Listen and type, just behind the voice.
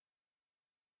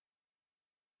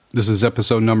This is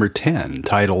episode number 10,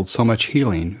 titled So Much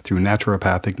Healing Through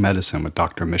Naturopathic Medicine with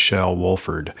Dr. Michelle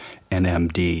Wolford,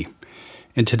 NMD.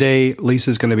 And today,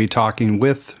 Lisa's going to be talking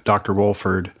with Dr.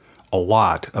 Wolford a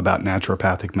lot about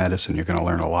naturopathic medicine. You're going to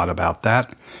learn a lot about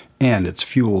that, and it's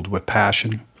fueled with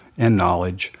passion and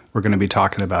knowledge. We're going to be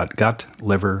talking about gut,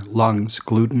 liver, lungs,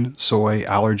 gluten, soy,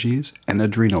 allergies, and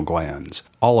adrenal glands.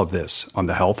 All of this on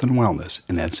the Health and Wellness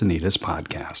in Encinitas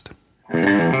podcast.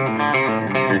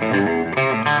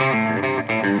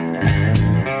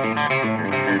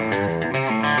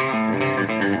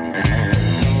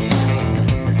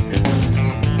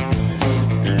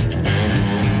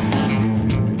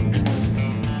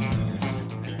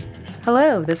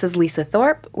 Hello, this is Lisa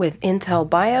Thorpe with Intel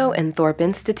Bio and Thorpe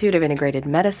Institute of Integrated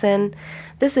Medicine.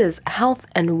 This is Health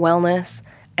and Wellness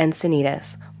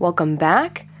Encinitas. Welcome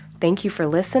back. Thank you for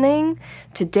listening.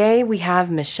 Today we have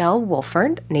Michelle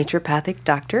Wolford, naturopathic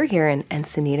doctor here in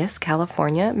Encinitas,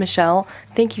 California. Michelle,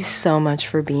 thank you so much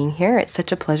for being here. It's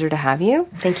such a pleasure to have you.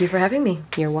 Thank you for having me.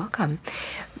 You're welcome.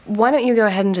 Why don't you go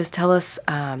ahead and just tell us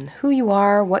who you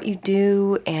are, what you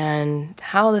do, and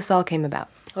how this all came about?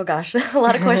 Oh gosh, a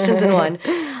lot of questions in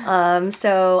one.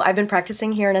 So I've been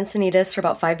practicing here in Encinitas for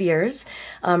about 5 years.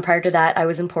 Prior to that, I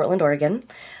was in Portland, Oregon.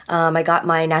 I got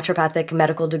my naturopathic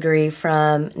medical degree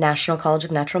from National College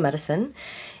of Natural Medicine.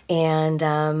 And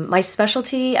my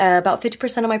specialty, about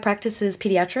 50% of my practice is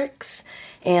pediatrics,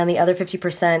 and the other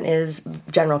 50% is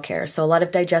general care. So a lot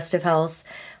of digestive health,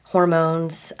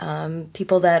 hormones,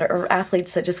 people that are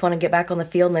athletes that just want to get back on the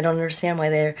field and they don't understand why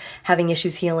they're having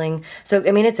issues healing. So,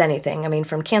 I mean, it's anything. I mean,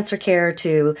 from cancer care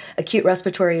to acute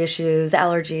respiratory issues,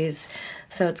 allergies.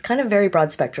 So it's kind of very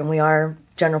broad spectrum. We are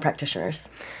general practitioners.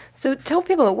 So tell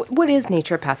people, what is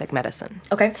naturopathic medicine?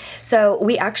 Okay, so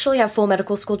we actually have full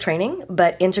medical school training,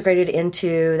 but integrated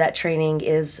into that training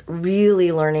is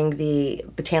really learning the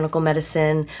botanical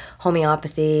medicine,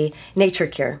 homeopathy, nature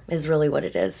cure is really what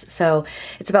it is. So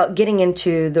it's about getting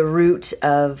into the root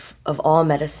of all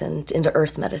medicine, into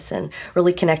earth medicine,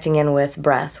 really connecting in with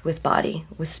breath, with body,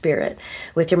 with spirit,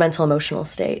 with your mental emotional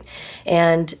state,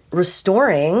 and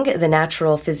restoring the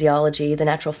natural physiology, the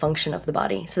natural function of the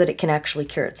body so that it can actually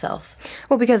cure itself.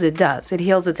 Well, because it does. It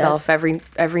heals itself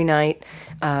every night.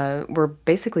 We're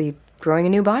basically growing a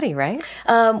new body, right?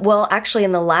 Well, actually,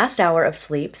 in the last hour of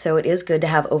sleep, so it is good to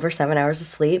have over 7 hours of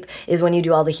sleep, is when you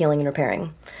do all the healing and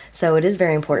repairing. So it is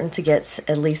very important to get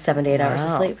at least 7 to 8 hours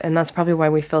of sleep. And that's probably why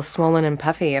we feel swollen and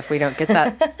puffy if we don't get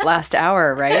that last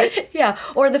hour, right? Yeah,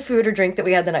 or the food or drink that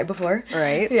we had the night before.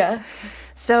 Right. Yeah.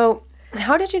 So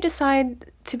how did you decide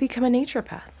to become a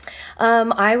naturopath?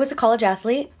 I was a college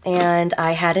athlete, and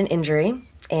I had an injury.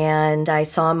 And I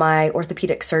saw my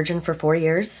orthopedic surgeon for 4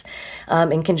 years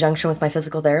in conjunction with my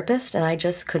physical therapist, and I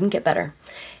just couldn't get better.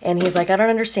 And he's like, I don't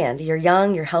understand. You're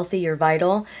young, you're healthy, you're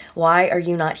vital. Why are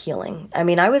you not healing? I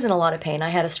mean, I was in a lot of pain. I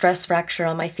had a stress fracture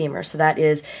on my femur. So that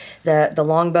is the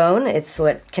long bone. It's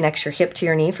what connects your hip to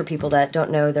your knee for people that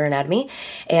don't know their anatomy.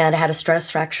 And I had a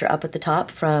stress fracture up at the top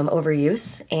from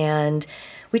overuse. And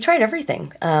we tried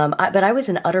everything, but I was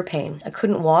in utter pain. I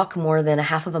couldn't walk more than a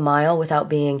half of a mile without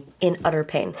being in utter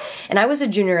pain. And I was a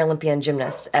junior Olympian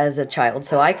gymnast as a child,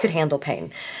 so I could handle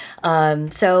pain.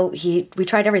 So we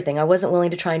tried everything. I wasn't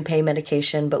willing to try and pay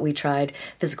medication, but we tried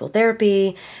physical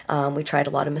therapy. We tried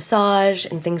a lot of massage,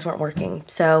 and things weren't working.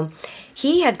 So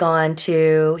he had been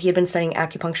studying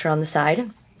acupuncture on the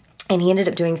side. And he ended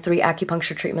up doing 3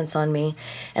 acupuncture treatments on me,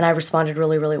 and I responded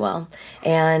really, really well.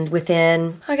 And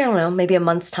within, I don't know, maybe a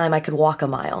month's time, I could walk a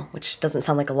mile, which doesn't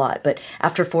sound like a lot. But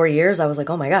after 4 years, I was like,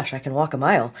 oh my gosh, I can walk a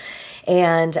mile.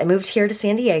 And I moved here to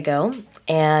San Diego,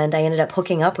 and I ended up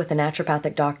hooking up with a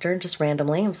naturopathic doctor just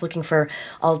randomly. I was looking for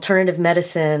alternative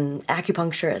medicine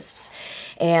acupuncturists.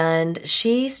 And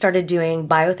she started doing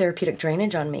biotherapeutic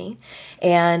drainage on me.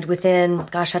 And within,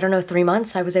 3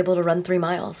 months, I was able to run 3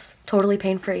 miles, totally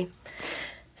pain-free.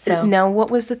 So now,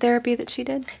 what was the therapy that she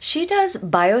did? She does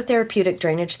biotherapeutic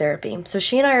drainage therapy. So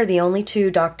she and I are the only 2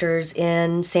 doctors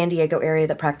in San Diego area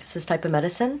that practice this type of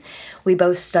medicine. We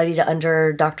both studied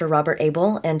under Dr. Robert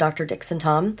Abel and Dr. Dixon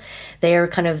Tom. They are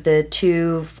kind of the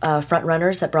 2 front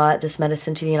runners that brought this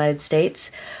medicine to the United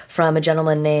States from a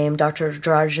gentleman named Dr.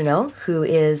 Gerard Junot, who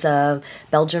is a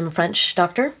Belgian-French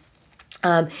doctor.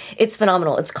 It's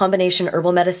phenomenal. It's combination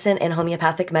herbal medicine and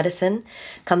homeopathic medicine.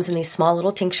 Comes in these small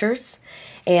little tinctures.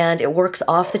 And it works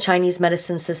off the Chinese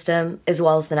medicine system as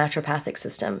well as the naturopathic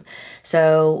system.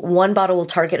 So one bottle will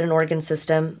target an organ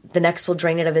system, the next will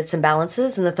drain it of its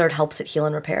imbalances, and the third helps it heal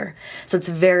and repair. So it's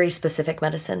very specific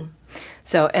medicine.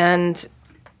 So, and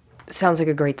sounds like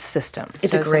a great system.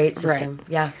 It's a great system, right.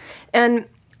 Yeah. And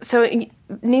So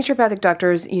naturopathic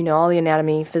doctors, you know all the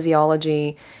anatomy,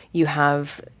 physiology. You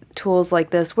have tools like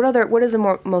this. What is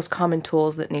the most common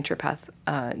tools that naturopath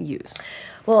use?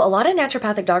 Well, a lot of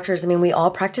naturopathic doctors, I mean, we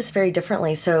all practice very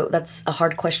differently, so that's a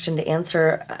hard question to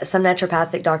answer. Some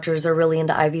naturopathic doctors are really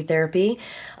into IV therapy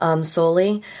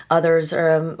solely. Others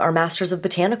are masters of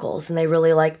botanicals, and they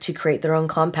really like to create their own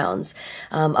compounds.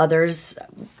 Others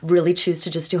really choose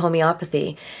to just do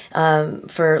homeopathy.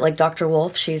 For like Dr.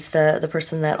 Wolf, she's the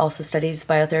person that also studies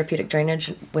biotherapeutic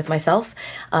drainage with myself.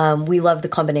 We love the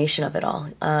combination of it all.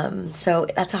 So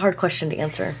that's a hard question to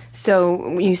answer. So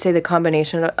when you say the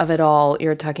combination of it all,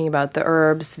 you're talking about the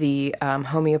herbs, the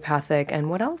homeopathic, and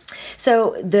what else?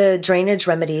 So the drainage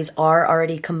remedies are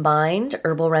already combined,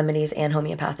 herbal remedies and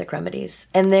homeopathic remedies,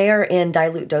 and they are in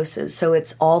dilute doses. So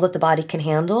it's all that the body can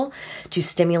handle to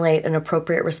stimulate an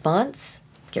appropriate response,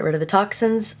 get rid of the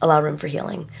toxins, allow room for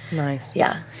healing. Nice.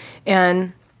 Yeah.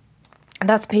 And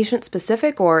that's patient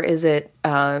specific, or is it,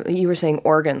 you were saying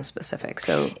organ specific?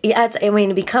 So yeah,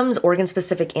 it becomes organ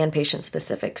specific and patient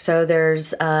specific. So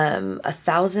there's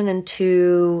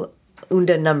 1,002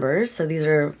 Unda numbers. So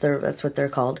that's what they're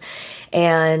called.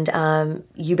 And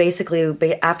you basically,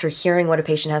 after hearing what a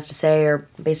patient has to say, or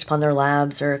based upon their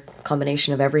labs or a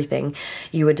combination of everything,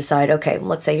 you would decide, okay,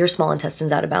 let's say your small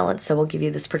intestine's out of balance, so we'll give you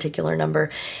this particular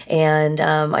number. And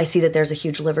I see that there's a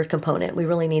huge liver component. We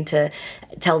really need to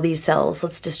tell these cells,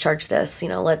 let's discharge this,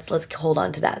 let's hold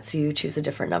on to that. So you choose a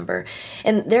different number.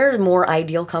 And there are more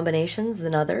ideal combinations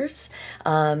than others.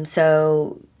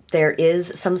 So there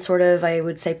is some sort of, I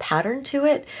would say, pattern to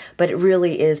it, but it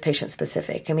really is patient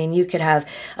specific. I mean, you could have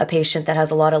a patient that has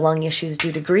a lot of lung issues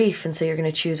due to grief, and so you're going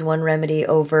to choose one remedy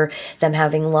over them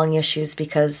having lung issues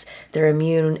because their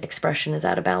immune expression is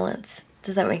out of balance.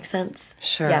 Does that make sense?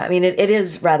 Sure. Yeah, I mean, it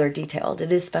is rather detailed.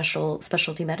 It is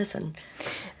specialty medicine.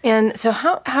 And so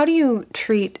how do you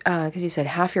treat, because you said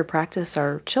half your practice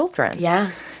are children.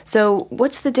 Yeah. So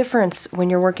what's the difference when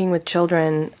you're working with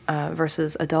children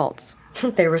versus adults?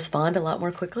 They respond a lot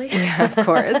more quickly. Yeah, of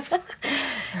course.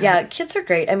 Yeah, kids are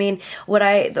great. I mean,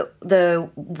 the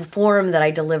form that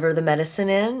I deliver the medicine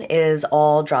in is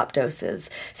all drop doses.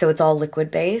 So it's all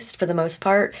liquid based for the most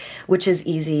part, which is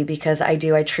easy because I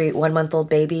treat 1-month-old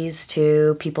babies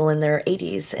to people in their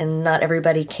 80s, and not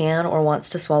everybody can or wants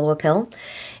to swallow a pill.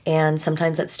 And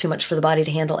sometimes that's too much for the body to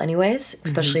handle anyways,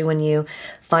 especially when you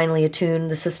finally attune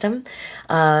the system.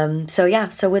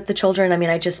 So with the children, I mean,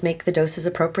 I just make the doses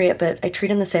appropriate, but I treat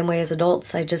them the same way as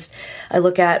adults. I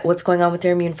look at what's going on with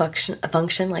their immune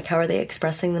function, like how are they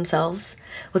expressing themselves,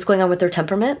 what's going on with their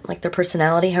temperament, like their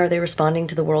personality, how are they responding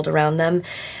to the world around them,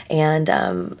 and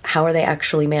how are they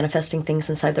actually manifesting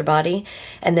things inside their body,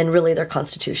 and then really their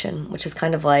constitution, which is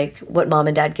kind of like what mom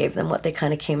and dad gave them, what they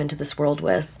kind of came into this world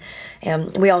with.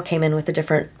 And we all came in with a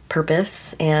different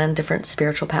purpose and different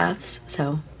spiritual paths.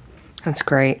 So that's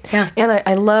great. Yeah. And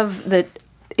I love that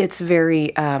it's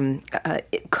very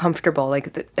comfortable.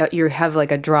 Like you have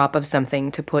like a drop of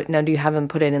something to put. Now, do you have them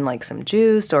put it in like some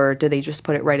juice, or do they just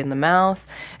put it right in the mouth?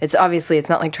 It's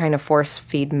not like trying to force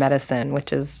feed medicine,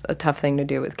 which is a tough thing to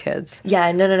do with kids. Yeah,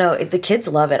 no. The kids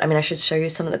love it. I mean, I should show you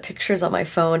some of the pictures on my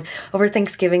phone. Over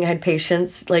Thanksgiving, I had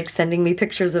patients like sending me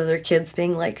pictures of their kids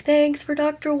being like, "Thanks for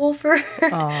Dr. Wolfer."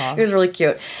 It was really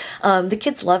cute. The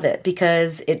kids love it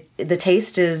because the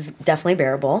taste is definitely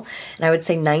bearable, and I would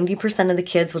say 90% of the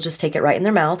kids will just take it right in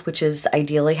their mouth, which is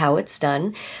ideally how it's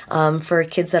done. For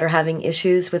kids that are having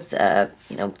issues with,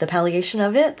 the palliation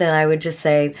of it, then I would just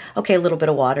say, okay, a little bit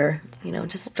of water.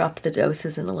 Just drop the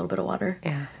doses in a little bit of water.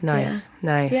 Yeah, nice.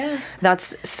 Yeah.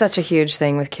 That's such a huge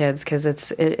thing with kids because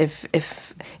it's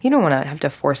if you don't want to have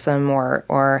to force them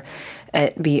or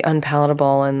it be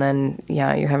unpalatable, and then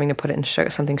you're having to put it in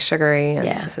something sugary.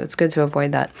 And so it's good to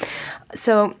avoid that.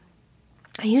 So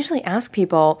I usually ask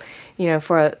people,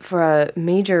 for a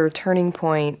major turning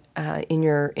point in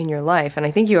your life, and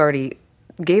I think you already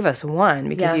gave us one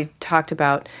because you talked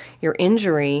about your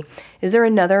injury. Is there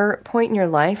another point in your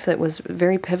life that was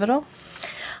very pivotal?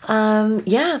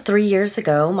 3 years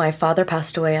ago, my father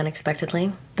passed away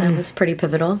unexpectedly. That was pretty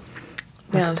pivotal.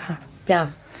 That's tough.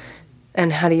 Yeah.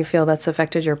 And how do you feel that's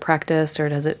affected your practice, or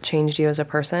has it changed you as a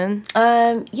person?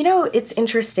 It's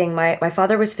interesting. My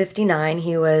father was 59.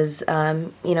 He was,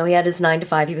 he had his 9 to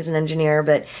 5. He was an engineer,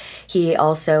 but he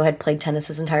also had played tennis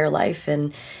his entire life,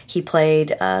 and he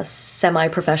played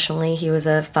semi-professionally. He was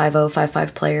a 5-0,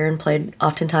 5-5 player and played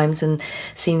oftentimes in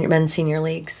men's senior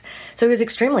leagues. So he was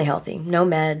extremely healthy. No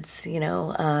meds,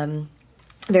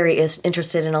 very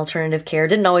interested in alternative care.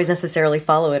 Didn't always necessarily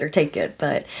follow it or take it,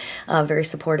 but very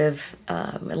supportive,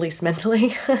 at least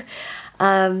mentally.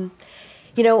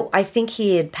 I think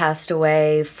he had passed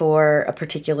away for a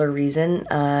particular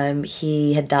reason.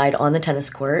 He had died on the tennis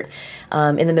court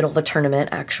in the middle of a tournament,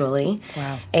 actually.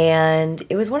 Wow. And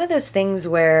it was one of those things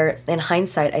where, in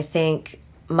hindsight, I think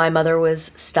my mother was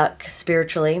stuck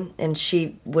spiritually, and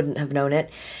she wouldn't have known it.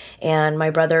 And my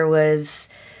brother was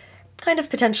kind of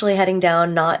potentially heading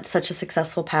down not such a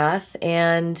successful path.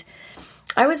 And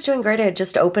I was doing great. I had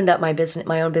just opened up my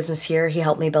own business here. He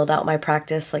helped me build out my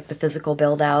practice, like the physical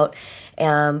build out.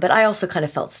 But I also kind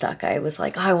of felt stuck. I was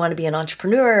like, I want to be an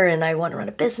entrepreneur and I want to run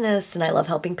a business and I love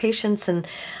helping patients. And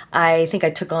I think I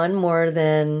took on more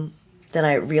than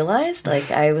I realized.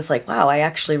 Like, I was like, wow, I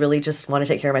actually really just want to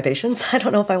take care of my patients. I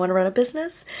don't know if I want to run a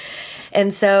business.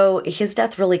 And so his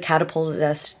death really catapulted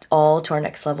us all to our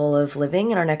next level of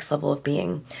living and our next level of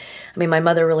being. I mean, my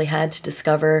mother really had to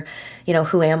discover,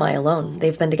 who am I alone?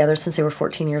 They've been together since they were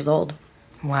 14 years old.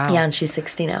 Wow. Yeah, and she's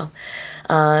 60 now.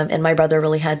 And my brother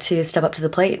really had to step up to the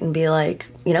plate and be like,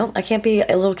 I can't be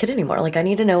a little kid anymore. Like, I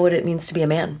need to know what it means to be a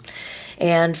man.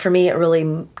 And for me, it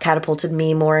really catapulted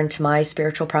me more into my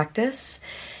spiritual practice.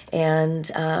 And,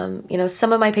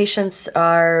 some of my patients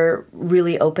are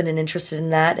really open and interested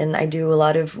in that. And I do a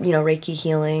lot of, Reiki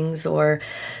healings or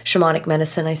shamanic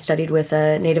medicine. I studied with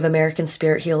a Native American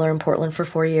spirit healer in Portland for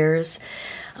 4 years.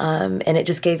 And it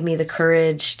just gave me the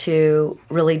courage to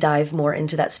really dive more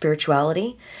into that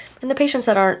spirituality. And the patients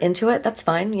that aren't into it, that's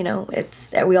fine. We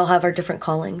all have our different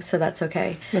callings, so that's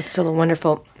okay. That's still a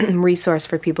wonderful resource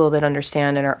for people that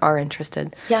understand and are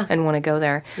interested and want to go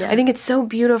there. Yeah. I think it's so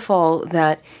beautiful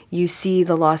that you see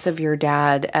the loss of your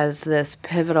dad as this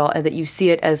pivotal, that you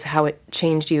see it as how it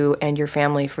changed you and your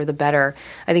family for the better.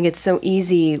 I think it's so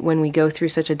easy when we go through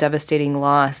such a devastating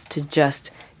loss to just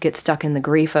get stuck in the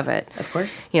grief of it. Of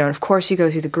course. And of course you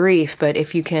go through the grief, but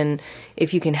if you can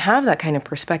have that kind of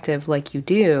perspective like you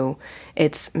do,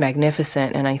 it's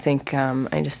magnificent. And I think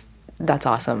that's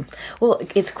awesome. Well,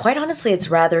 it's quite honestly, it's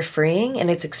rather freeing and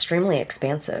it's extremely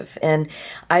expansive. And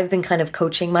I've been kind of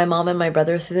coaching my mom and my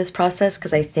brother through this process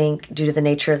because I think due to the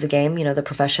nature of the game, the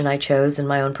profession I chose and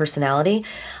my own personality,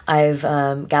 I've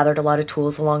gathered a lot of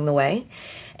tools along the way.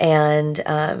 And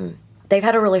they've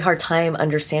had a really hard time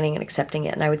understanding and accepting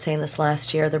it. And I would say in this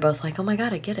last year, they're both like, oh my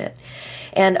God, I get it.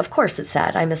 And of course it's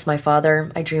sad. I miss my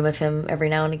father. I dream of him every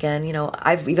now and again.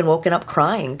 I've even woken up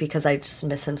crying because I just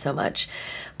miss him so much.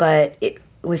 But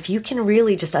if you can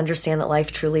really just understand that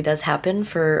life truly does happen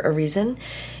for a reason,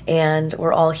 and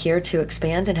we're all here to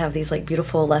expand and have these like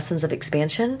beautiful lessons of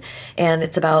expansion, and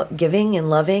it's about giving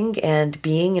and loving and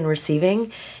being and receiving,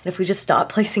 and if we just stop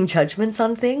placing judgments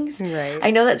on things. Right. I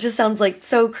know that just sounds like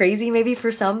so crazy maybe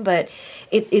for some, but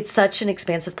it's such an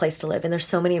expansive place to live, and there's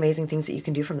so many amazing things that you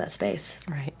can do from that space.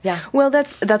 Right. Yeah. Well,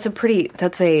 that's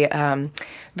a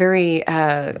very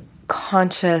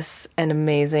conscious and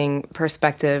amazing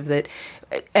perspective that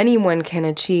anyone can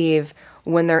achieve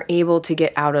when they're able to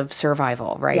get out of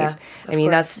survival, right? Yeah, I mean,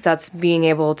 that's being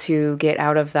able to get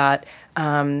out of that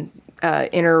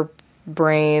inner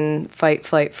brain fight,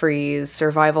 flight, freeze,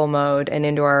 survival mode and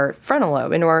into our frontal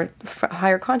lobe, into our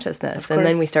higher consciousness. And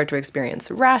then we start to experience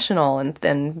rational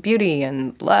and beauty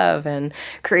and love and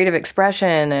creative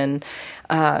expression and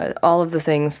all of the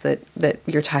things that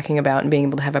you're talking about, and being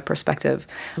able to have a perspective,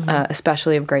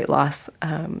 especially of great loss,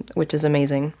 which is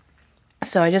amazing.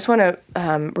 So I just want to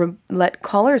let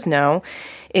callers know,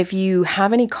 if you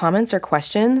have any comments or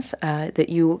questions, that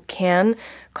you can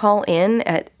call in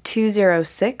at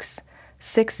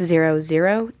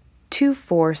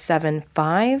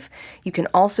 206-600-2475. You can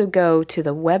also go to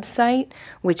the website,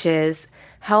 which is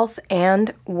Health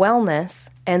and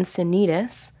Wellness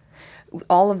Encinitas.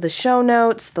 All of the show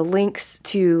notes, the links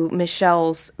to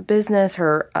Michelle's business,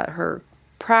 her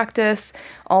practice,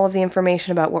 all of the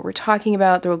information about what we're talking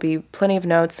about. There will be plenty of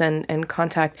notes and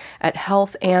contact at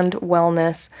Health and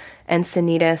Wellness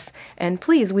Encinitas. And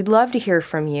please, we'd love to hear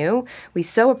from you. We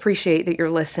so appreciate that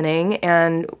you're listening,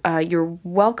 and you're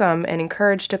welcome and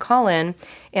encouraged to call in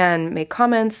and make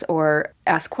comments or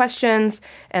ask questions.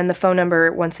 And the phone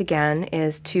number, once again,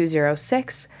 is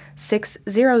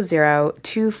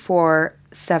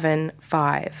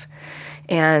 206-600-2475.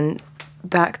 And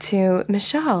back to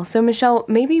Michelle. So Michelle,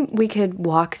 maybe we could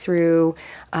walk through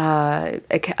a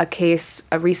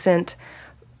recent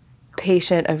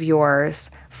patient of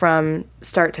yours from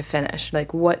start to finish.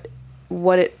 Like what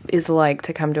what it is like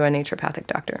to come to a naturopathic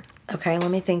doctor. Okay,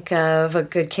 let me think of a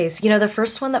good case. The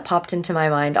first one that popped into my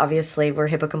mind, obviously, we're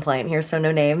HIPAA compliant here, so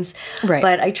no names. Right.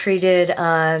 But I treated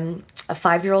a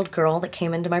 5-year-old girl that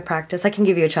came into my practice. I can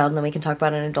give you a child and then we can talk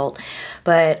about an adult.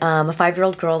 But a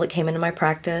 5-year-old girl that came into my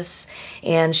practice,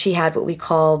 and she had what we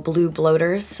call blue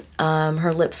bloaters.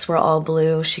 Her lips were all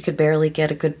blue. She could barely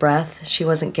get a good breath. She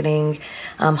wasn't getting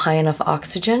high enough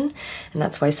oxygen, and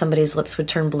that's why somebody's lips would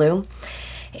turn blue.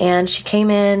 And she came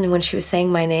in, and when she was saying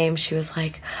my name, she was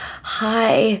like,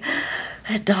 "Hi,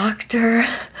 Dr.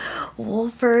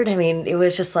 Wolford." I mean, it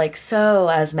was just like so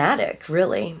asthmatic,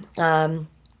 really.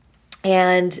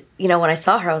 And, when I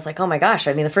saw her, I was like, oh my gosh.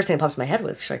 I mean, the first thing that popped in my head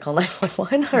was, should I call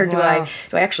 911 or do I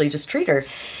actually just treat her?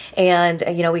 And,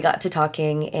 we got to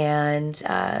talking, and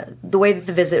the way that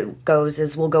the visit goes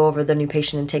is we'll go over the new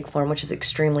patient intake form, which is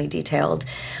extremely detailed.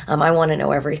 I want to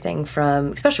know everything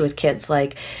from, especially with kids,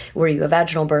 like, were you a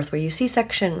vaginal birth? Were you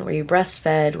C-section? Were you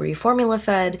breastfed? Were you formula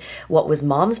fed? What was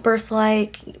mom's birth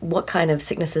like? What kind of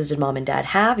sicknesses did mom and dad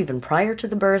have even prior to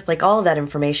the birth? Like, all of that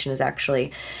information is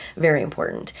actually very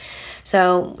important.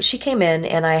 So she came in,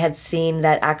 and I had seen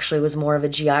that actually was more of a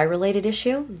GI-related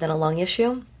issue than a lung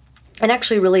issue. And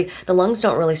actually, really, the lungs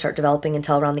don't really start developing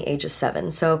until around the age of 7.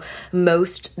 So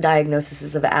most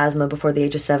diagnoses of asthma before the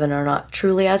age of 7 are not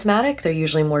truly asthmatic. They're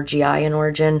usually more GI in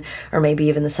origin, or maybe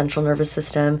even the central nervous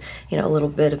system, a little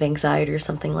bit of anxiety or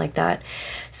something like that.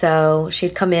 So she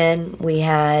had come in. We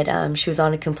had, she was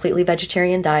on a completely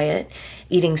vegetarian diet,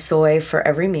 eating soy for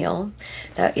every meal.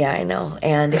 I know.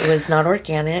 And it was not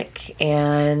organic,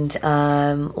 and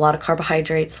a lot of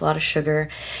carbohydrates, a lot of sugar,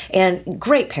 and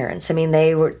great parents. I mean,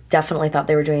 they definitely thought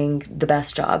they were doing the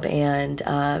best job, and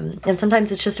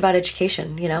sometimes it's just about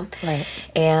education, Right.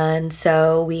 And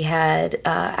so we had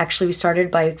we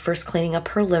started by first cleaning up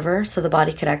her liver so the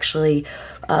body could actually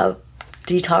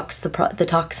detox the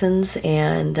toxins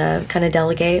and kind of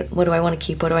delegate, what do I want to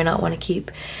keep, what do I not want to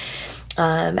keep.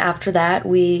 After that,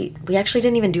 we actually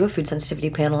didn't even do a food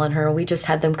sensitivity panel on her. We just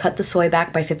had them cut the soy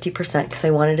back by 50% because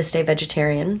they wanted to stay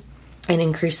vegetarian and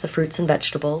increase the fruits and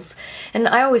vegetables. And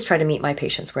I always try to meet my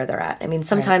patients where they're at. I mean,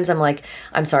 sometimes I'm like,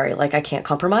 I'm sorry, like I can't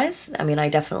compromise. I mean, I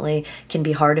definitely can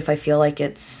be hard if I feel like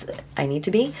I need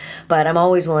to be, but I'm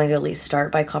always willing to at least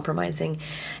start by compromising.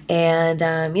 And,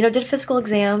 did physical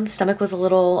exam. Stomach was a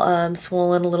little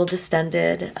swollen, a little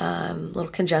distended, a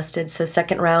little congested. So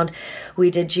second round, we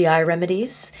did GI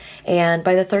remedies. And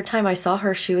by the third time I saw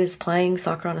her, she was playing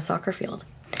soccer on a soccer field.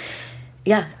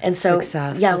 Yeah, and so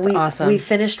Success. That's awesome. We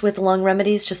finished with lung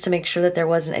remedies just to make sure that there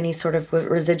wasn't any sort of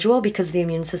residual, because the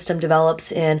immune system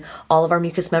develops in all of our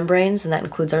mucous membranes, and that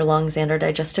includes our lungs and our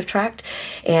digestive tract.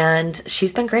 And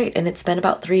she's been great, and it's been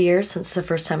about 3 years since the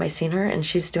first time I seen her, and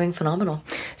she's doing phenomenal.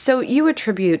 So you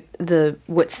attribute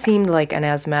what seemed like an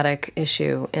asthmatic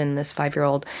issue in this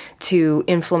 5-year-old to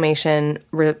inflammation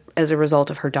as a result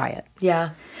of her diet.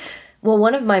 Yeah. Well,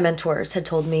 one of my mentors had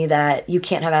told me that you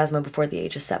can't have asthma before the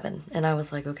age of 7. And I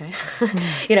was like, okay.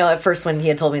 At first when he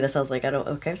had told me this, I was like,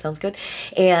 okay, sounds good.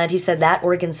 And he said that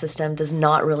organ system does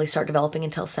not really start developing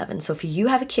until 7. So if you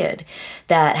have a kid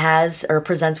that has or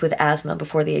presents with asthma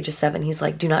before the age of 7, he's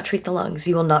like, do not treat the lungs.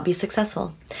 You will not be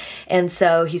successful. And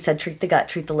so he said, treat the gut,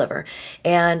 treat the liver.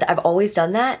 And I've always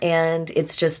done that. And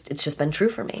it's just been true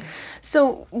for me.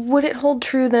 So would it hold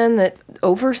true then that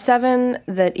over 7,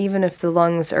 that even if the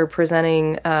lungs are presenting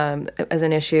as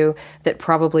an issue, that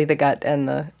probably the gut and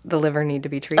the liver need to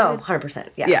be treated? Oh, 100%.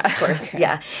 Yeah, of course. Okay.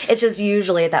 Yeah. It's just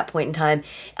usually at that point in time,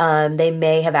 they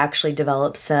may have actually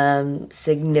developed some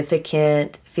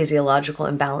significant physiological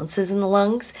imbalances in the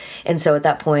lungs. And so at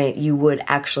that point, you would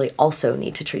actually also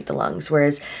need to treat the lungs.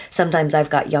 Whereas sometimes I've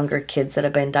got younger kids that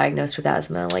have been diagnosed with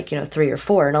asthma, like, 3 or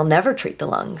 4, and I'll never treat the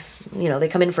lungs. They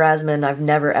come in for asthma and I've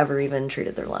never, ever even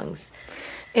treated their lungs.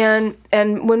 And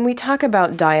when we talk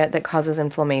about diet that causes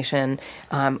inflammation,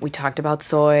 we talked about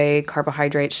soy,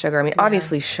 carbohydrates, sugar. I mean,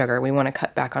 obviously sugar. We want to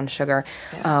cut back on sugar.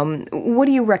 Yeah. What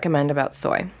do you recommend about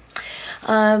soy?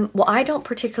 Well, I don't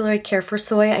particularly care for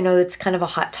soy. I know it's kind of a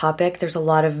hot topic. There's a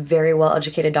lot of very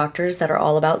well-educated doctors that are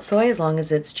all about soy, as long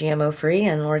as it's GMO-free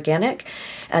and organic.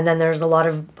 And then there's a lot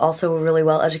of also really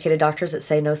well-educated doctors that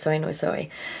say no soy, no soy.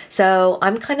 So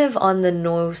I'm kind of on the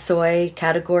no soy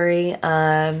category.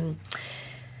 And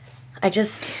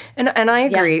I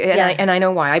agree, and I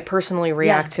know why. I personally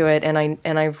react to it, and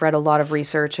I've read a lot of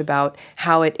research about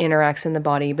how it interacts in the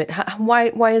body. But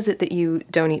why is it that you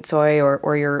don't eat soy,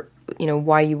 or you're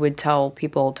why you would tell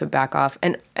people to back off?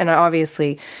 And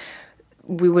obviously,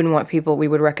 we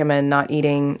would recommend not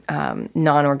eating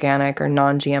non-organic or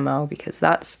non-GMO, because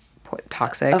that's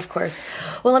toxic. Of course.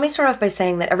 Well, let me start off by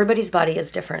saying that everybody's body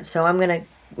is different. So I'm going to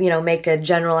make a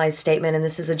generalized statement, and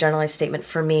this is a generalized statement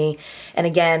for me. And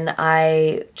again,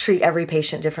 I treat every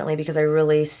patient differently because I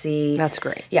really see that's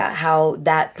great. Yeah, how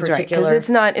that particular because it's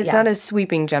not a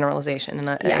sweeping generalization, and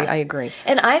I agree.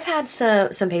 And I've had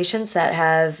some patients that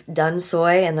have done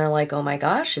soy, and they're like, "Oh my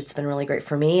gosh, it's been really great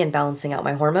for me in balancing out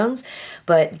my hormones."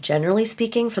 But generally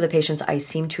speaking, for the patients I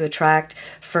seem to attract,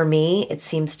 for me, it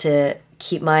seems to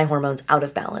keep my hormones out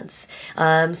of balance.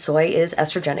 Soy is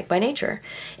estrogenic by nature.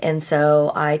 And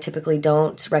so I typically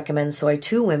don't recommend soy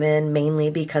to women mainly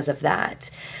because of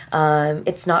that.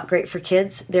 It's not great for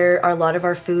kids. There are a lot of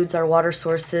our foods, our water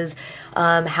sources,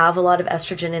 have a lot of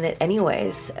estrogen in it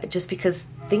anyways, just because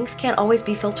things can't always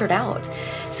be filtered out.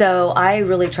 So I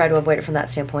really try to avoid it from that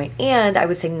standpoint. And I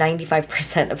would say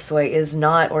 95% of soy is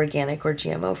not organic or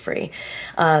GMO free.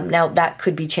 Now that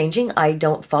could be changing. I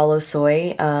don't follow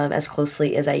soy as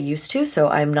closely as I used to, so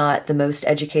I'm not the most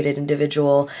educated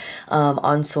individual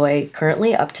on soy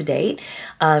currently up to date.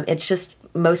 It's just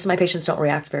most of my patients don't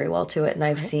react very well to it, and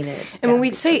I've seen it. And when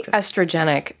we say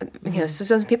estrogenic,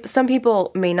 so some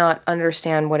people may not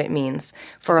understand what it means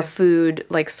for a food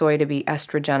like soy to be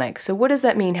estrogenic. So what does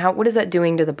that mean? What is that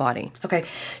doing to the body? Okay,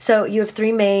 so you have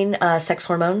three main sex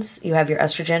hormones. You have your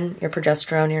estrogen, your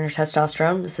progesterone, your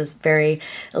testosterone. This is very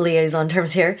liaison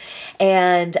terms here,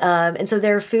 and so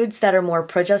there are foods that are more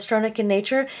progesteronic in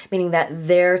nature, meaning that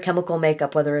their chemical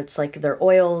makeup, whether it's like their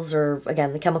oils or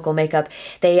again the chemical makeup,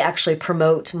 they actually promote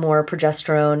more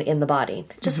progesterone in the body,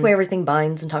 just the way everything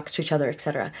binds and talks to each other,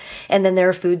 etc. And then there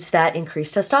are foods that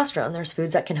increase testosterone. There's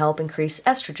foods that can help increase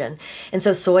estrogen. And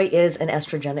so soy is an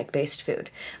estrogenic-based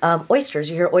food. Oysters,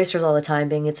 you hear oysters all the time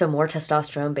being it's a more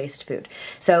testosterone-based food.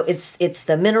 So it's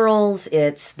the minerals,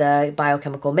 it's the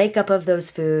biochemical makeup of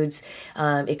those foods.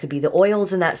 It could be the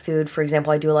oils in that food. For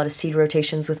example, I do a lot of seed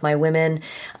rotations with my women,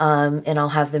 and I'll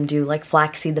have them do like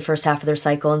flaxseed the first half of their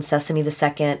cycle and sesame the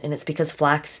second. And it's because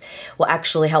flax will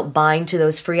actually help bind to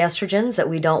those free estrogens that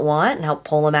we don't want and help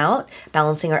pull them out,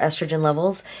 balancing our estrogen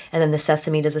levels. And then the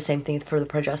sesame does the same thing for the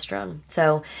progesterone.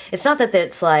 So it's not that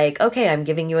it's like, okay, I'm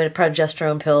giving you a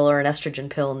progesterone pill or an estrogen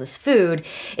pill in this food.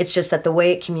 It's just that the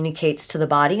way it communicates to the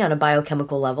body on a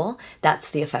biochemical level, that's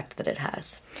the effect that it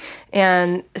has.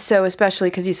 And so especially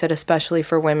because you said especially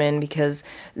for women because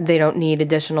they don't need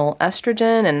additional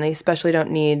estrogen and they especially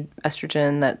don't need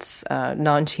estrogen that's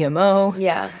non-GMO.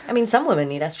 Yeah. I mean, some women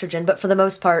need estrogen, but for the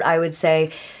most part, I would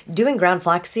say doing ground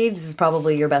flax seeds is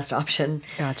probably your best option.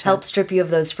 Gotcha. Helps strip you of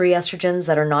those free estrogens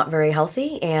that are not very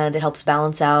healthy, and it helps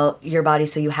balance out your body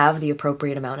so you have the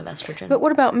appropriate amount of estrogen. But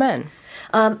what about men?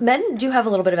 Men do have a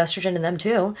little bit of estrogen in them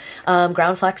too.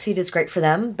 Ground flaxseed is great for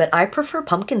them, but I prefer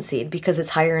pumpkin seed because it's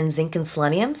higher in zinc and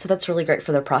selenium, so that's really great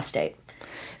for their prostate.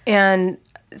 And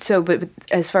so, but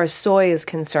as far as soy is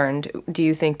concerned, do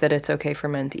you think that it's okay for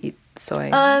men to eat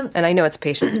soy? And I know it's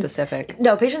patient specific.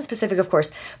 No, patient specific, of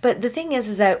course. But the thing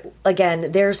is that,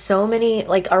 again, there's so many,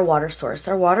 like our water source.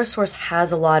 Our water source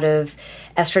has a lot of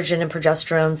estrogen and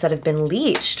progesterones that have been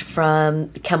leached from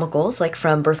chemicals, like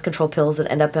from birth control pills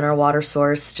that end up in our water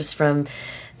source just from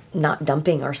not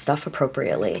dumping our stuff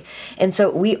appropriately. And so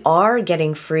we are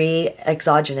getting free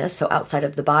exogenous, so outside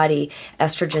of the body,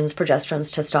 estrogens,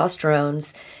 progesterones,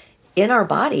 testosterones in our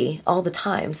body all the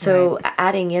time. So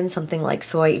adding in something like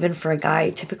soy, even for a guy,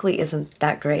 typically isn't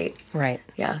that great. Right.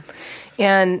 Yeah.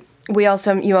 And you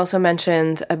also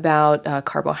mentioned about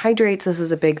carbohydrates. This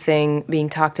is a big thing being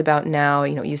talked about now.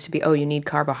 You know, it used to be, you need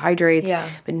carbohydrates. Yeah.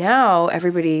 But now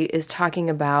everybody is talking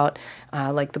about,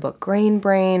 like the book Grain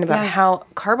Brain, about how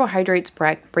carbohydrates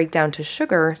break down to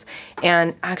sugars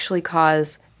and actually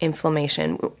cause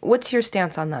inflammation. What's your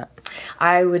stance on that?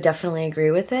 I would definitely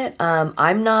agree with it.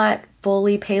 I'm not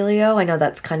fully paleo. I know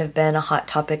that's kind of been a hot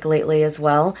topic lately as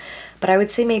well, but I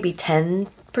would say maybe 10%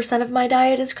 of my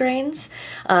diet is grains.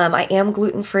 I am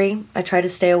gluten-free. I try to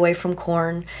stay away from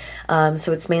corn,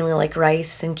 so it's mainly like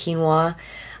rice and quinoa.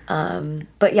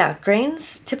 But yeah,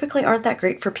 grains typically aren't that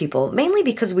great for people, mainly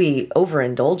because we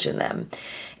overindulge in them.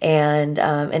 And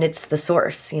it's the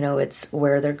source, it's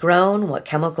where they're grown, what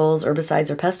chemicals,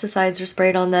 herbicides, or pesticides are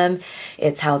sprayed on them.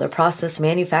 It's how they're processed,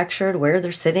 manufactured, where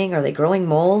they're sitting. Are they growing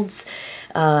molds?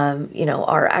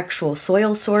 Our actual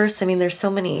soil source. I mean, there's so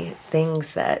many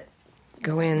things that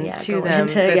go into them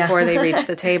before they reach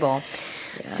the table.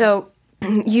 Yeah. So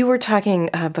you were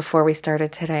talking before we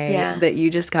started today that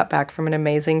you just got back from an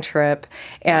amazing trip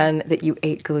and that you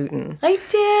ate gluten. I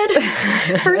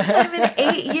did. First time in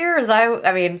 8 years.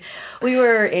 I mean, we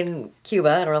were in Cuba.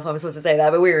 I don't know if I'm supposed to say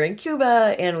that, but we were in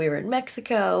Cuba and we were in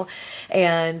Mexico.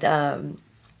 And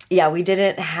we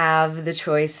didn't have the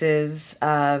choices.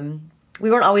 we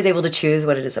weren't always able to choose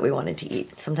what it is that we wanted to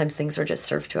eat. Sometimes things were just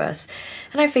served to us.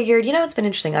 And I figured, it's been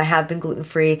interesting. I have been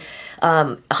gluten-free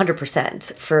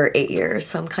 100% for 8 years.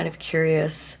 So I'm kind of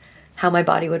curious how my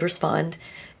body would respond.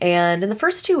 And in the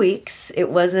first 2 weeks, it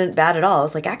wasn't bad at all. I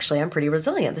was like, actually, I'm pretty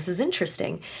resilient. This is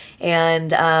interesting.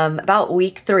 And about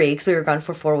week 3, because we were gone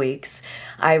for 4 weeks,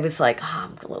 I was like,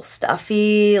 I'm a little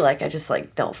stuffy. Like, I just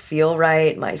don't feel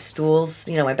right. My stools,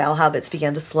 my bowel habits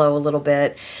began to slow a little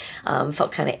bit.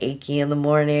 Felt kind of achy in the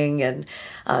morning. And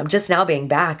just now being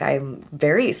back, I'm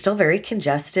still very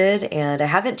congested, and I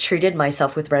haven't treated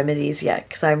myself with remedies yet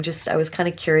because I was kind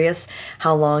of curious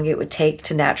how long it would take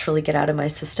to naturally get out of my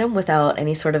system without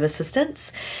any sort of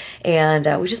assistance. And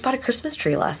we just bought a Christmas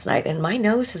tree last night, and my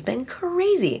nose has been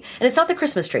crazy. And it's not the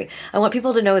Christmas tree. I want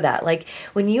people to know that. Like,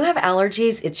 when you have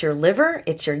allergies, it's your liver,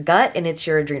 it's your gut, and it's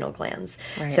your adrenal glands.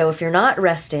 Right. So if you're not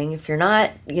resting, if you're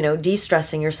not,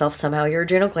 de-stressing yourself somehow, your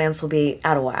adrenal glands will be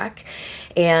out of whack.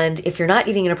 And if you're not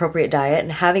eating an appropriate diet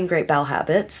and having great bowel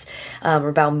habits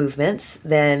or bowel movements,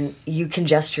 then you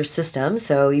congest your system,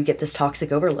 so you get this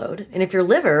toxic overload. And if your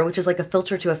liver, which is like a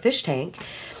filter to a fish tank,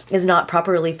 is not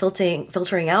properly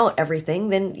filtering out everything,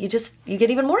 then you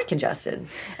get even more congested.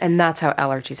 And that's how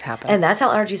allergies happen. And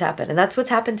that's what's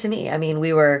happened to me. I mean,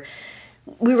 we were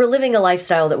living a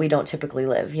lifestyle that we don't typically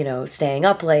live, staying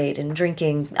up late and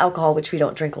drinking alcohol, which we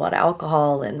don't drink a lot of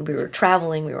alcohol. And we were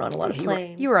traveling. We were on a lot of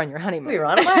planes. You were on your honeymoon. We were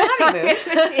on my honeymoon.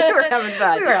 You were having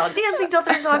fun. We were out dancing till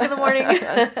 3 o'clock in the morning.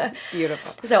 It's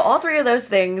beautiful. So all 3 of those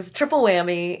things, triple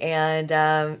whammy. And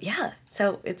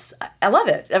so I love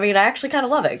it. I mean, I actually kind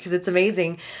of love it because it's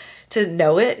amazing to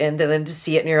know it and then to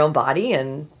see it in your own body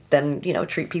and then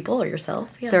treat people or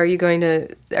yourself. Yeah. So are you going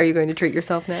to treat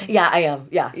yourself now? Yeah, I am.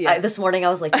 Yeah. This morning I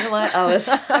was like, you know what? I was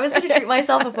going to treat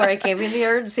myself before I came in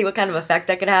here to see what kind of effect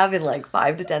I could have in like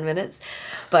 5 to 10 minutes.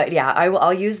 But yeah,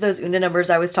 I'll use those UNDA numbers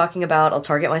I was talking about. I'll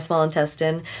target my small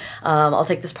intestine. I'll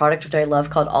take this product which I love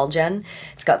called Algen.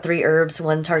 It's got 3 herbs.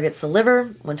 One targets the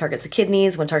liver, one targets the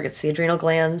kidneys, one targets the adrenal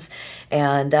glands,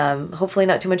 and hopefully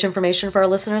not too much information for our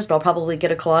listeners, but I'll probably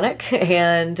get a colonic.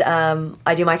 And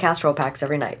I do my castor oil packs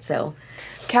every night. So,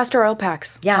 castor oil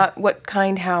packs. Yeah. What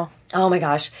kind? How? Oh my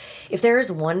gosh. If there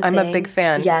is one thing... I'm a big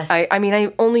fan. Yes. I mean,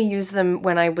 I only used them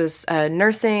when I was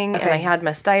nursing and I had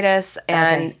mastitis,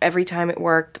 and every time it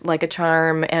worked like a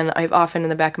charm. And I've often in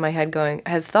the back of my head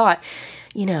have thought,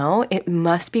 it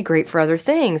must be great for other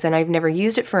things, and I've never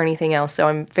used it for anything else, so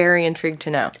I'm very intrigued to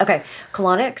know. Okay,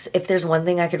 colonics, if there's one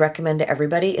thing I could recommend to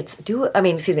everybody, it's do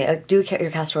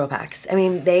your castor oil packs. I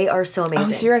mean, they are so amazing.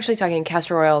 Oh, so you're actually talking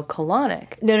castor oil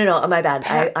colonic. No, my bad.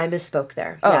 I misspoke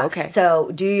there. Oh, yeah. Okay. So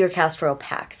do your castor oil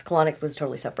packs. Colonic was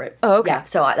totally separate. Oh, okay. Yeah,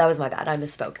 so that was my bad. I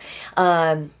misspoke.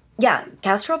 Yeah,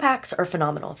 castor oil packs are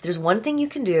phenomenal. If there's one thing you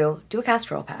can do a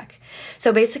castor oil pack.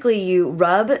 So basically you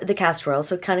rub the castor oil,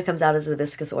 so it kind of comes out as a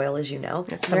viscous oil, as you know.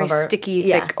 It's very sticky,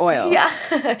 thick oil. Yeah.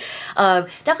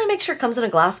 Definitely make sure it comes in a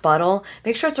glass bottle.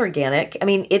 Make sure it's organic. I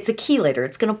mean, it's a chelator.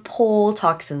 It's going to pull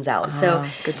toxins out. So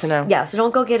good to know. Yeah, so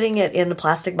don't go getting it in the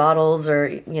plastic bottles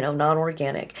or,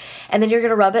 non-organic. And then you're going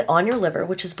to rub it on your liver,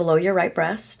 which is below your right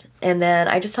breast. And then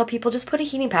I just tell people just put a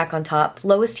heating pack on top,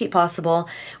 lowest heat possible,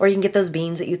 or you can get those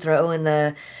beans that you throw in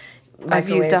the I've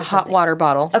used a hot water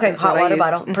bottle. Okay, hot water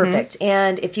bottle. Mm-hmm. Perfect.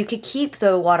 And if you could keep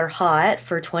the water hot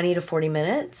for 20 to 40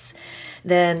 minutes,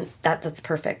 then that's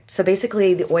perfect. So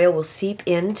basically the oil will seep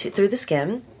through the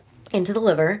skin into the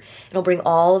liver. It'll bring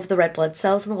all of the red blood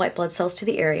cells and the white blood cells to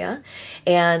the area.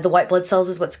 And the white blood cells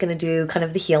is what's going to do kind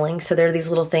of the healing. So there are these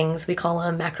little things, we call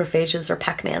them macrophages or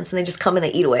Pac-Mans, and they just come and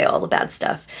they eat away all the bad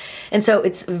stuff. And so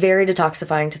it's very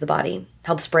detoxifying to the body.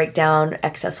 Helps break down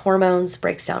excess hormones,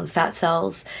 breaks down fat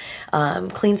cells,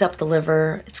 cleans up the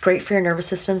liver. It's great for your nervous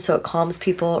system, so it calms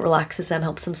people, it relaxes them,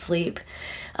 helps them sleep.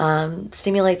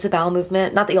 Stimulates the bowel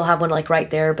movement. Not that you'll have one like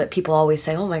right there, but people always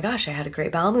say, oh my gosh, I had a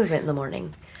great bowel movement in the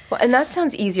morning. Well, and that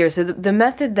sounds easier. So the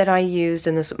method that I used,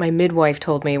 and this my midwife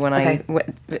told me when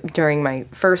during my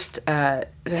first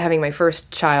having my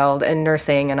first child and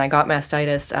nursing, and I got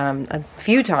mastitis a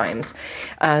few times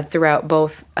throughout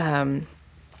both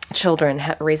children,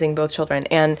 raising both children,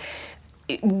 and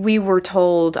I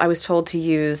was told to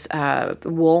use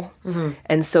wool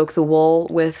and soak the wool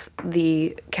with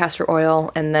the castor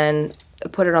oil, and then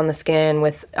put it on the skin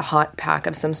with a hot pack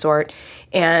of some sort,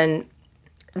 and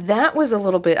that was a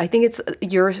little bit, I think it's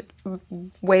your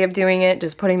way of doing it,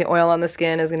 just putting the oil on the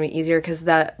skin is going to be easier because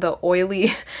the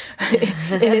oily,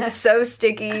 and it's so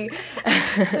sticky.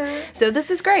 So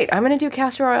this is great. I'm going to do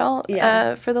castor oil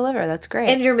for the liver. That's great.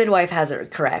 And your midwife has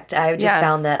it correct. I've just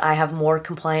found that I have more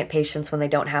compliant patients when they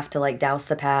don't have to douse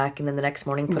the pack and then the next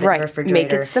morning put it in the refrigerator.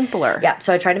 Make it simpler. Yeah,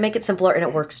 so I try to make it simpler and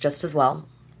it works just as well.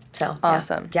 So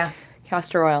awesome. Yeah.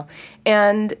 Castor oil.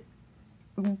 And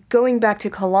going back to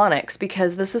colonics,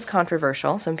 because this is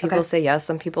controversial. Some people say yes,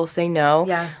 some people say no.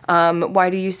 Yeah. Why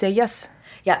do you say yes?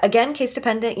 Yeah, again, case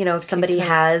dependent. If somebody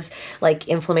has like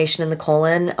inflammation in the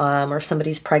colon, or if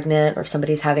somebody's pregnant, or if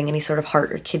somebody's having any sort of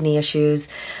heart or kidney issues,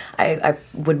 I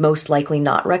would most likely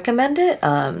not recommend it.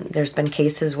 There's been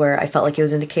cases where I felt like it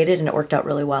was indicated and it worked out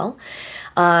really well.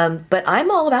 But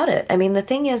I'm all about it. I mean, the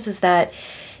thing is that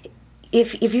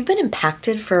if you've been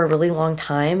impacted for a really long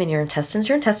time in your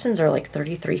intestines are like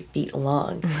 33 feet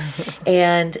long.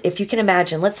 And if you can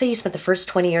imagine, let's say you spent the first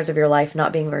 20 years of your life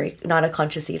not a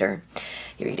conscious eater.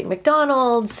 You're eating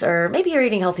McDonald's, or maybe you're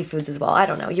eating healthy foods as well. I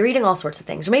don't know. You're eating all sorts of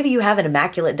things. Or maybe you have an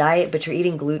immaculate diet, but you're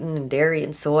eating gluten and dairy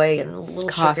and soy and a little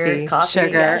coffee, sugar.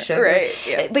 Yeah, sugar. Right.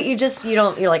 Yeah. But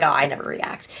you're like, oh, I never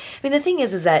react. I mean, the thing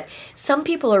is that some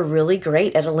people are really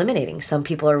great at eliminating. Some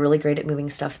people are really great at moving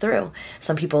stuff through.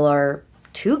 Some people are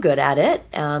too good at it.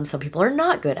 Some people are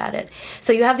not good at it.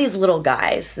 So you have these little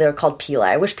guys that are called pili.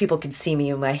 I wish people could see me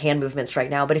in my hand movements right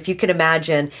now, but if you could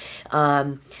imagine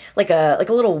like a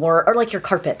little worm, or like your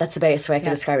carpet. That's the best way I can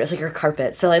describe it. It's like your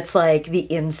carpet. So it's like the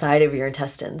inside of your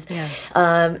intestines.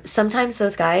 Yeah. Sometimes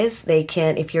those guys, they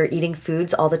can, if you're eating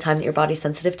foods all the time that your body's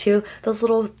sensitive to, those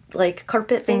little like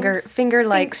carpet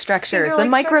finger-like structures, the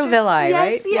microvilli,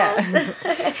 right? Yes.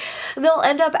 Yeah. They'll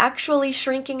end up actually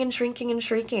shrinking and shrinking and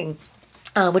shrinking.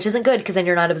 Which isn't good, because then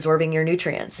you're not absorbing your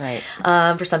nutrients. Right.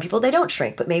 For some people, they don't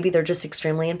shrink, but maybe they're just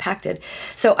extremely impacted.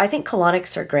 So I think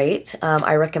colonics are great.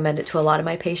 I recommend it to a lot of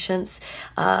my patients.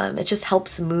 It just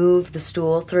helps move the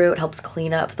stool through. It helps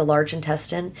clean up the large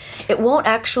intestine. It won't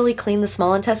actually clean the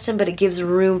small intestine, but it gives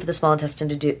room for the small intestine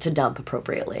to dump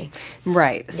appropriately.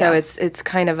 Right. So it's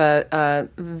kind of a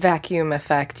vacuum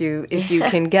effect. If you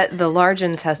can get the large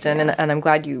intestine, and I'm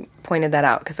glad you pointed that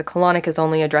out, because a colonic is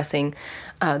only addressing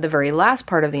the very last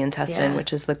part of the intestine,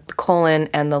 which is the colon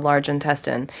and the large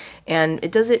intestine. And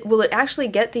will it actually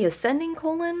get the ascending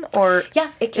colon, or?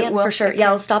 Yeah, it can, for sure. Yeah,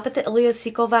 it'll stop at the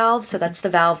ileocecal valve. So that's the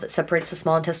valve that separates the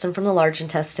small intestine from the large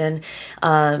intestine.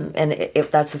 And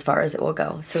that's as far as it will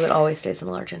go. So it always stays in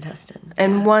the large intestine.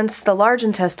 And once the large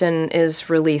intestine is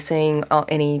releasing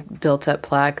any built up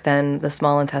plaque, then the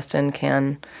small intestine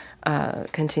can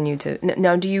continue to.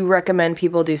 Now, do you recommend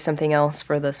people do something else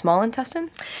for the small intestine?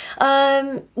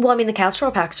 Well, I mean, the castor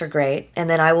oil packs are great, and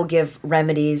then I will give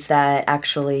remedies that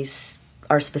actually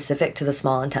are specific to the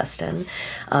small intestine.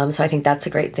 So I think that's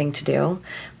a great thing to do.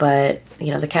 But the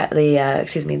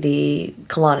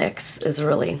colonics is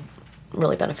really,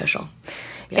 really beneficial.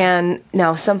 Yeah. And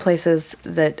now, some places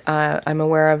that I'm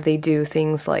aware of, they do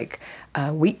things like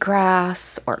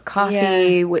wheatgrass or coffee.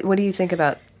 Yeah. What do you think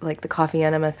about like the coffee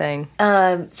enema thing?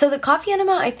 So the coffee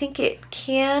enema, I think it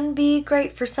can be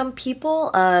great for some people.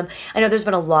 I know there's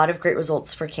been a lot of great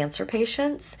results for cancer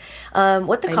patients.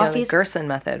 What the coffee's the Gerson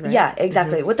method, right? Yeah,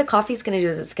 exactly. Mm-hmm. What the coffee's going to do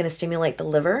is it's going to stimulate the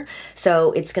liver,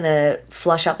 so it's going to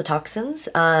flush out the toxins.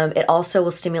 It also will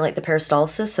stimulate the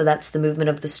peristalsis, so that's the movement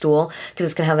of the stool, because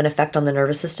it's going to have an effect on the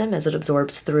nervous system as it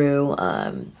absorbs through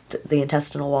the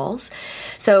intestinal walls.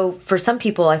 So for some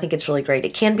people, I think it's really great.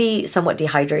 It can be somewhat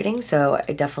dehydrating, so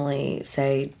I definitely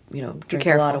say, drink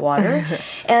a lot of water.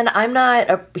 And I'm not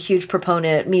a huge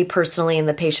proponent, me personally, and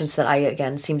the patients that I,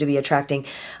 again, seem to be attracting,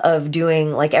 of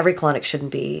doing, like, every colonic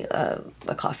shouldn't be a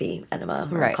coffee enema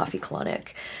or a coffee colonic.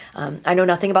 I know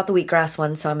nothing about the wheatgrass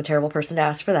one, so I'm a terrible person to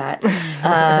ask for that.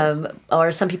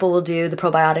 Or some people will do the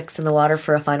probiotics in the water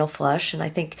for a final flush, and I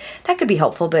think that could be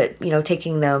helpful, but,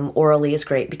 taking them orally is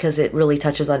great because it really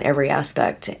touches on every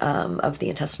aspect of the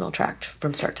intestinal tract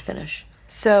from start to finish.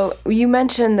 So you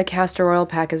mentioned the castor oil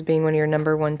pack as being one of your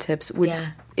number one tips.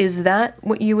 Is that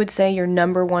what you would say your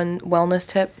number one wellness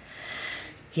tip?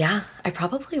 Yeah, I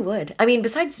probably would. I mean,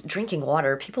 besides drinking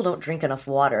water, people don't drink enough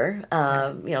water.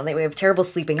 We have terrible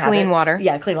sleeping habits. Clean water.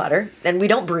 Yeah, clean water. And we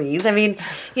don't breathe. I mean,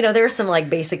 there are some like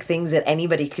basic things that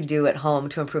anybody could do at home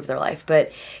to improve their life.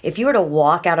 But if you were to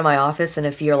walk out of my office and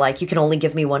if you're like, you can only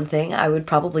give me one thing, I would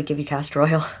probably give you castor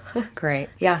oil. Great.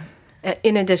 Yeah.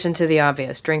 In addition to the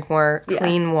obvious, drink more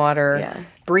clean water,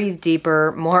 breathe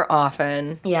deeper more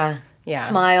often. Yeah. Yeah.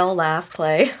 Smile, laugh,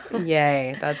 play.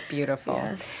 Yay, that's beautiful.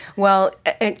 Yeah. Well,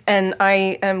 and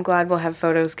I am glad we'll have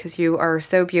photos because you are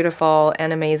so beautiful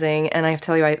and amazing. And I have to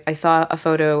tell you, I saw a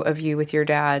photo of you with your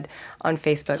dad on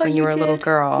Facebook when you were a little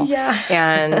girl. Yeah.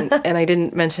 And I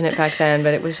didn't mention it back then,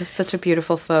 but it was just such a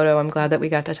beautiful photo. I'm glad that we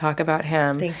got to talk about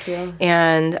him. Thank you.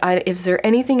 And is there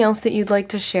anything else that you'd like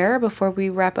to share before we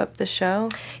wrap up the show?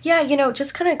 Yeah,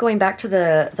 just kind of going back to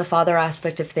the father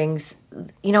aspect of things,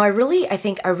 I really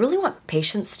want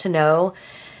patients to know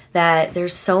that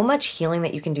there's so much healing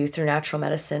that you can do through natural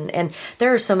medicine. And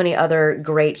there are so many other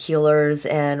great healers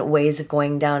and ways of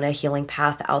going down a healing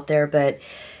path out there. But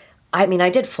I mean, I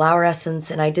did flower essence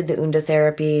and I did the Unda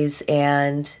therapies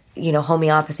and,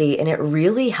 homeopathy, and it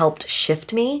really helped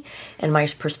shift me and my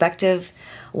perspective,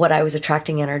 what I was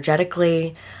attracting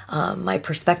energetically, my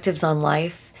perspectives on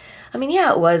life. I mean,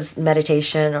 yeah, it was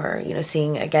meditation or,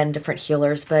 seeing, again, different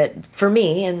healers. But for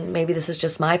me, and maybe this is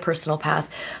just my personal path,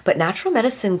 but natural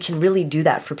medicine can really do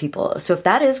that for people. So if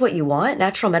that is what you want,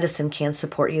 natural medicine can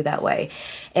support you that way.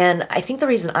 And I think the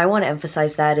reason I want to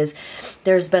emphasize that is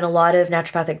there's been a lot of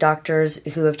naturopathic doctors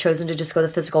who have chosen to just go the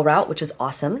physical route, which is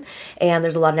awesome. And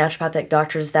there's a lot of naturopathic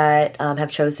doctors that have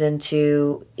chosen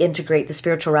to integrate the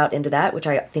spiritual route into that, which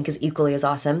I think is equally as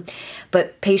awesome.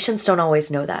 But patients don't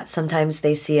always know that. Sometimes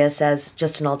they see us as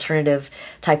just an alternative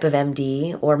type of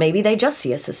MD, or maybe they just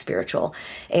see us as spiritual.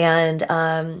 And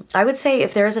I would say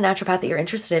if there is a naturopath that you're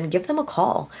interested in, give them a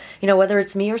call. Whether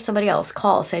it's me or somebody else,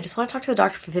 call. Say, I just want to talk to the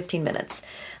doctor for 15 minutes.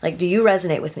 Like, do you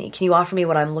resonate with me? Can you offer me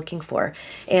what I'm looking for?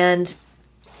 And,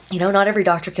 not every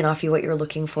doctor can offer you what you're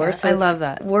looking for. Yeah, so I it's love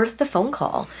that. Worth the phone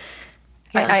call.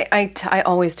 Yeah. I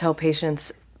always tell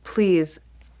patients, please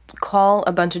call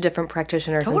a bunch of different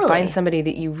practitioners and find somebody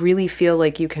that you really feel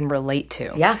like you can relate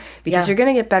to. Yeah. Because you're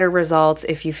going to get better results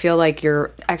if you feel like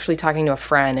you're actually talking to a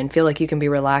friend and feel like you can be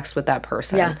relaxed with that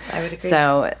person. Yeah, I would agree.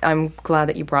 So I'm glad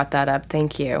that you brought that up.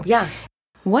 Thank you. Yeah.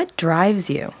 What drives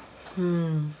you?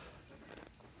 I'm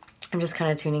just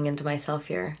kind of tuning into myself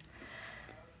here.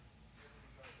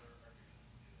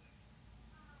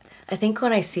 I think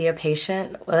when I see a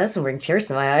patient, well, that's going to bring tears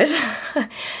to my eyes.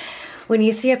 When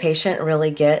you see a patient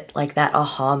really get like that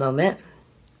aha moment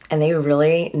and they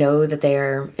really know that they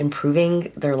are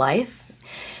improving their life,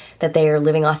 that they are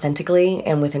living authentically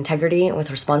and with integrity and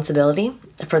with responsibility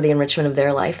for the enrichment of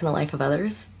their life and the life of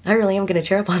others. I really am going to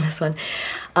tear up on this one.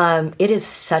 It is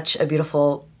such a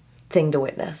beautiful thing to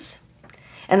witness.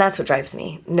 And that's what drives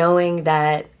me, knowing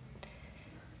that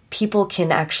people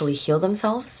can actually heal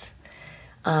themselves,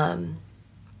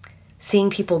 seeing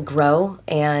people grow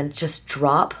and just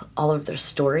drop all of their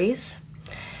stories,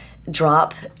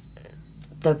 drop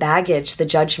the baggage, the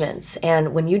judgments.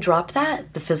 And when you drop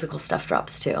that, the physical stuff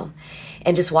drops too.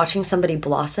 And just watching somebody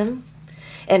blossom.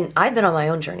 And I've been on my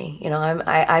own journey.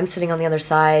 I'm sitting on the other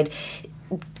side,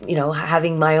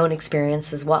 having my own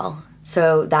experience as well.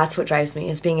 So that's what drives me,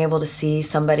 is being able to see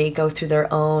somebody go through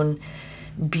their own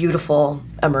beautiful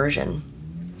immersion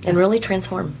and really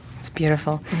transform. It's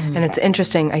beautiful. And it's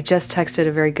interesting. I just texted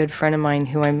a very good friend of mine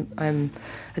who I'm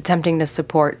attempting to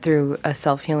support through a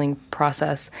self-healing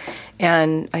process.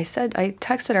 And I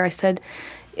texted her, I said,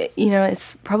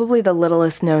 it's probably the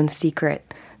littlest known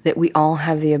secret that we all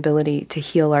have the ability to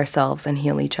heal ourselves and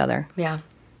heal each other. Yeah.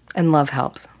 And love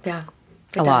helps. Yeah.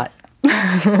 A lot.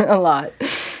 A lot.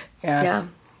 Yeah.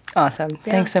 Awesome. Yeah.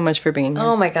 Thanks so much for being here.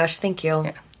 Oh my gosh, thank you.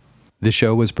 Yeah. This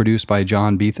show was produced by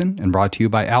John Beathan and brought to you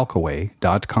by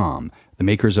Alkaway.com, the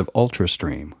makers of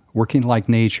UltraStream, working like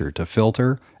nature to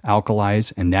filter,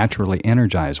 alkalize, and naturally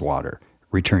energize water,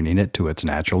 returning it to its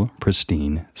natural,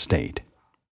 pristine state.